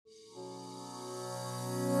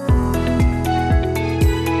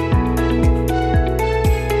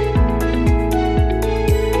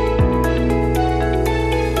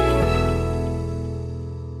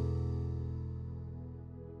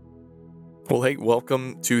Well, hey,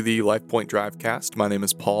 welcome to the LifePoint Drivecast. My name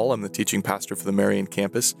is Paul. I'm the teaching pastor for the Marion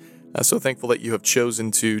campus. So thankful that you have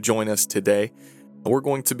chosen to join us today. We're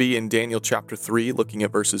going to be in Daniel chapter 3, looking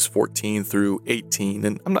at verses 14 through 18.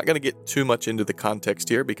 And I'm not going to get too much into the context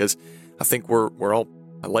here because I think we're all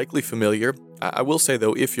likely familiar. I will say,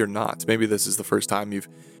 though, if you're not, maybe this is the first time you've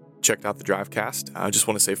checked out the Drivecast. I just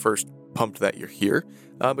want to say first, pumped that you're here.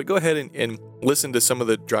 But go ahead and listen to some of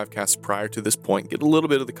the Drivecasts prior to this point, get a little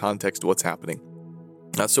bit of the context of what's happening.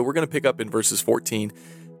 So we're going to pick up in verses 14,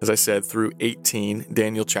 as I said, through 18,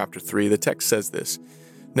 Daniel chapter 3. The text says this: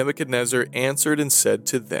 Nebuchadnezzar answered and said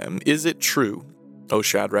to them, "Is it true, O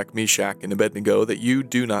Shadrach, Meshach, and Abednego, that you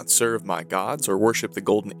do not serve my gods or worship the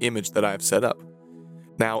golden image that I have set up?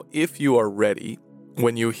 Now, if you are ready,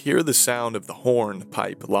 when you hear the sound of the horn,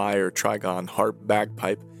 pipe, lyre, trigon, harp,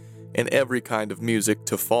 bagpipe, and every kind of music,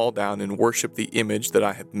 to fall down and worship the image that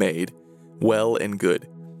I have made, well and good.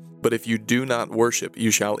 But if you do not worship, you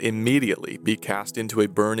shall immediately be cast into a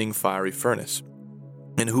burning fiery furnace.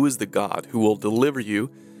 And who is the God who will deliver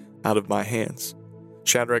you out of my hands?"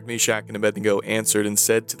 Shadrach, Meshach, and Abednego answered and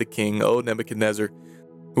said to the king, "O Nebuchadnezzar,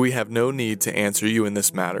 we have no need to answer you in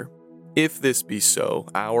this matter. If this be so,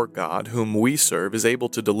 our God, whom we serve, is able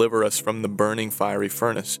to deliver us from the burning fiery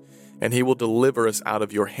furnace, and he will deliver us out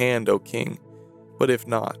of your hand, O king. But if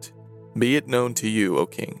not, be it known to you, O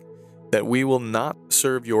king, that we will not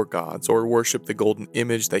serve your gods or worship the golden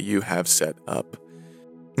image that you have set up."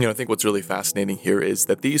 I think what's really fascinating here is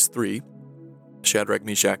that these three, Shadrach,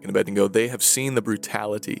 Meshach, and Abednego, they have seen the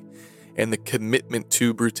brutality and the commitment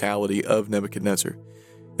to brutality of Nebuchadnezzar.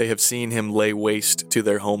 They have seen him lay waste to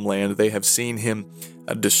their homeland. They have seen him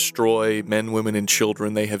destroy men, women, and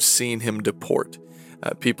children. They have seen him deport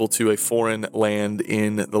people to a foreign land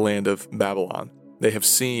in the land of Babylon. They have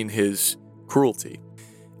seen his cruelty.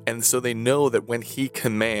 And so they know that when he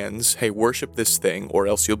commands, hey, worship this thing or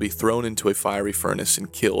else you'll be thrown into a fiery furnace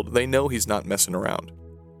and killed, they know he's not messing around.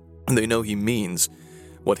 They know he means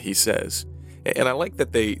what he says. And I like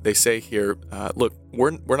that they say here, look,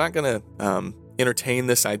 we're not going to entertain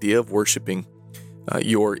this idea of worshiping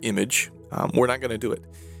your image. We're not going to do it.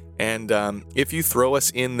 And if you throw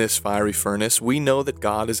us in this fiery furnace, we know that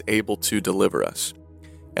God is able to deliver us.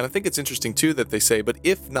 And I think it's interesting, too, that they say, but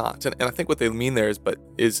if not, and I think what they mean there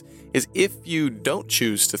is if you don't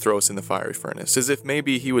choose to throw us in the fiery furnace, as if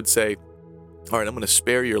maybe he would say, all right, I'm going to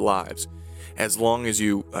spare your lives as long as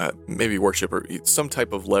you maybe worship, or some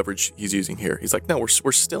type of leverage he's using here. He's like, no,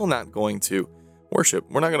 we're still not going to worship.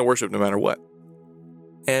 We're not going to worship no matter what.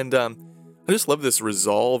 And I just love this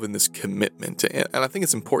resolve and this commitment. And I think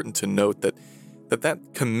it's important to note that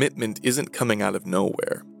commitment isn't coming out of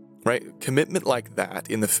nowhere. Right? Commitment like that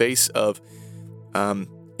in the face of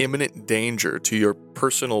imminent danger to your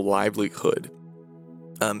personal livelihood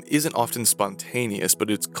isn't often spontaneous,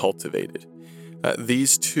 but it's cultivated.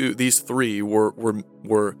 These three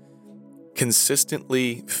were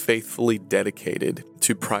consistently, faithfully dedicated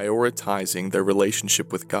to prioritizing their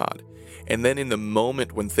relationship with God. And then in the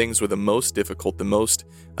moment when things were the most difficult, the most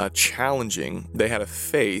challenging, they had a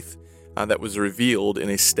faith that was revealed in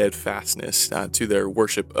a steadfastness to their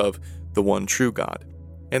worship of the one true God.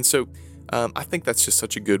 And so I think that's just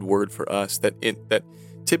such a good word for us, that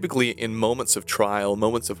typically in moments of trial,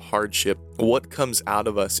 moments of hardship, what comes out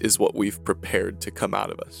of us is what we've prepared to come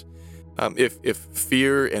out of us. If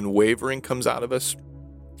fear and wavering comes out of us,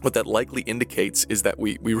 what that likely indicates is that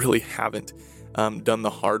we really haven't done the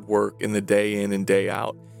hard work in the day in and day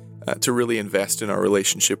out to really invest in our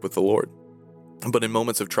relationship with the Lord. But in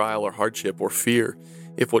moments of trial or hardship or fear,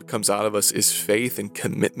 if what comes out of us is faith and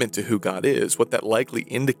commitment to who God is, what that likely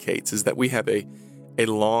indicates is that we have a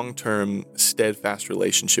long-term steadfast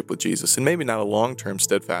relationship with Jesus. And maybe not a long-term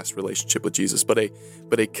steadfast relationship with Jesus, but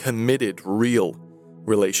a committed, real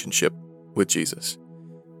relationship with Jesus.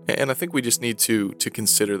 And I think we just need to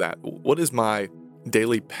consider that. What is my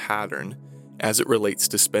daily pattern as it relates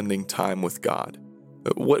to spending time with God?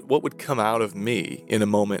 What would come out of me in a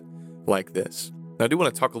moment like this? Now, I do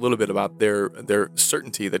want to talk a little bit about their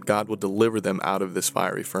certainty that God will deliver them out of this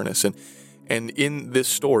fiery furnace. And in this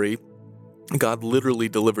story, God literally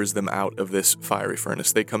delivers them out of this fiery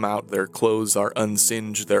furnace. They come out, their clothes are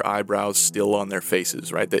unsinged, their eyebrows still on their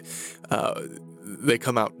faces, right? They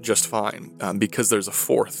come out just fine because there's a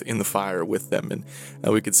fourth in the fire with them. And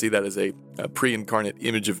we could see that as a pre-incarnate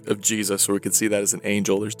image of Jesus, or we could see that as an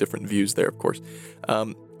angel. There's different views there, of course.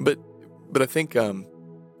 But I think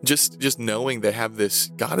just knowing they have this,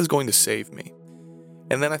 God is going to save me.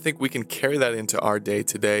 And then I think we can carry that into our day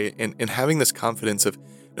today and having this confidence of,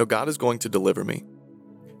 God is going to deliver me.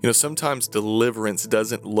 Sometimes deliverance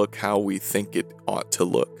doesn't look how we think it ought to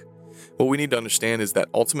look. What we need to understand is that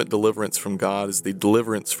ultimate deliverance from God is the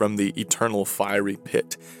deliverance from the eternal fiery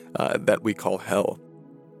pit that we call hell.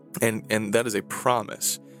 And that is a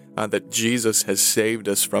promise that Jesus has saved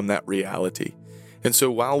us from that reality. And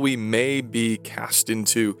so while we may be cast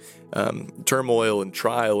into turmoil and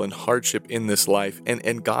trial and hardship in this life,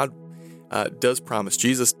 and God does promise,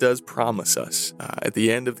 Jesus does promise us at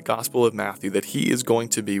the end of the Gospel of Matthew that he is going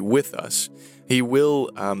to be with us. He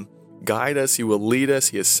will guide us. He will lead us.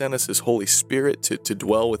 He has sent us his Holy Spirit to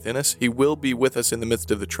dwell within us. He will be with us in the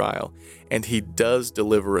midst of the trial. And he does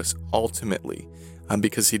deliver us ultimately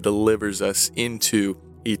because he delivers us into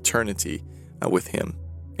eternity with him.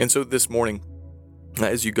 And so this morning,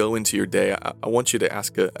 as you go into your day, I want you to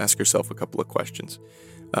ask yourself a couple of questions.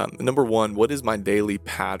 Number one, what is my daily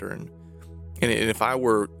pattern? And if I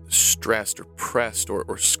were stressed or pressed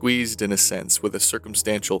or squeezed in a sense with a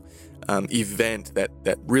circumstantial event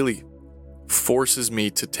that really forces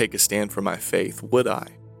me to take a stand for my faith, would I?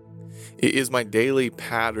 Is my daily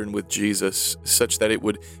pattern with Jesus such that it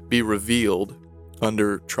would be revealed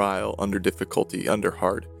under trial, under difficulty, under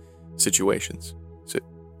hard situations?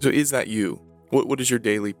 So is that you? What is your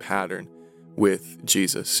daily pattern with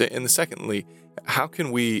Jesus? And secondly, how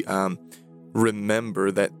can we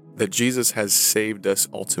remember that Jesus has saved us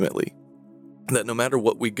ultimately? That no matter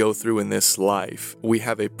what we go through in this life, we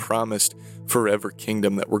have a promised forever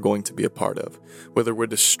kingdom that we're going to be a part of. Whether we're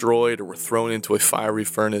destroyed or we're thrown into a fiery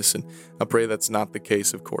furnace, and I pray that's not the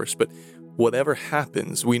case, of course, but whatever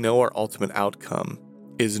happens, we know our ultimate outcome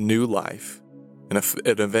is new life and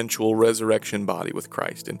an eventual resurrection body with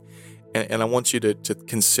Christ. And I want you to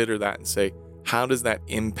consider that and say, how does that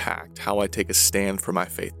impact how I take a stand for my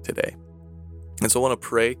faith today? And so I want to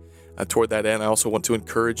pray toward that end. I also want to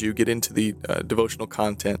encourage you, get into the devotional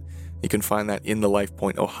content. You can find that in the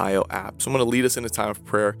LifePoint Ohio app. So I'm going to lead us in a time of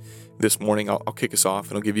prayer this morning. I'll kick us off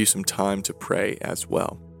and I'll give you some time to pray as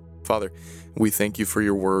well. Father, we thank you for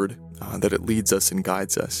your word, that it leads us and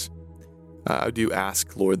guides us. I do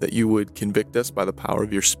ask, Lord, that you would convict us by the power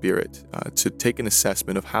of your Spirit to take an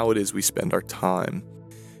assessment of how it is we spend our time.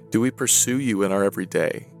 Do we pursue you in our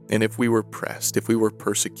everyday? And if we were pressed, if we were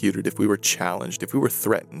persecuted, if we were challenged, if we were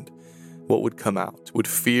threatened, what would come out? Would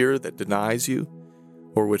fear that denies you,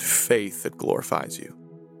 or would faith that glorifies you?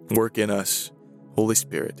 Work in us, Holy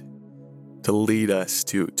Spirit, to lead us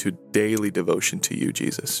to daily devotion to you,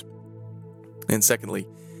 Jesus. And secondly,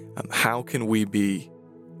 how can we be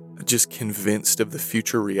just convinced of the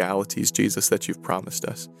future realities, Jesus, that you've promised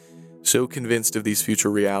us? So convinced of these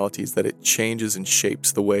future realities that it changes and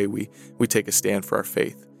shapes the way we take a stand for our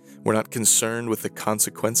faith. We're not concerned with the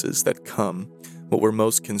consequences that come. What we're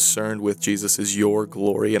most concerned with, Jesus, is your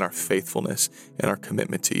glory and our faithfulness and our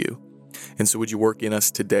commitment to you. And so would you work in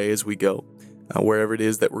us today as we go, wherever it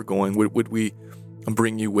is that we're going? Would we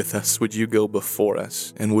bring you with us? Would you go before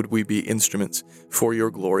us? And would we be instruments for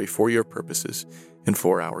your glory, for your purposes, and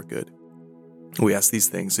for our good? We ask these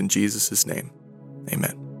things in Jesus' name.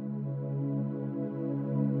 Amen.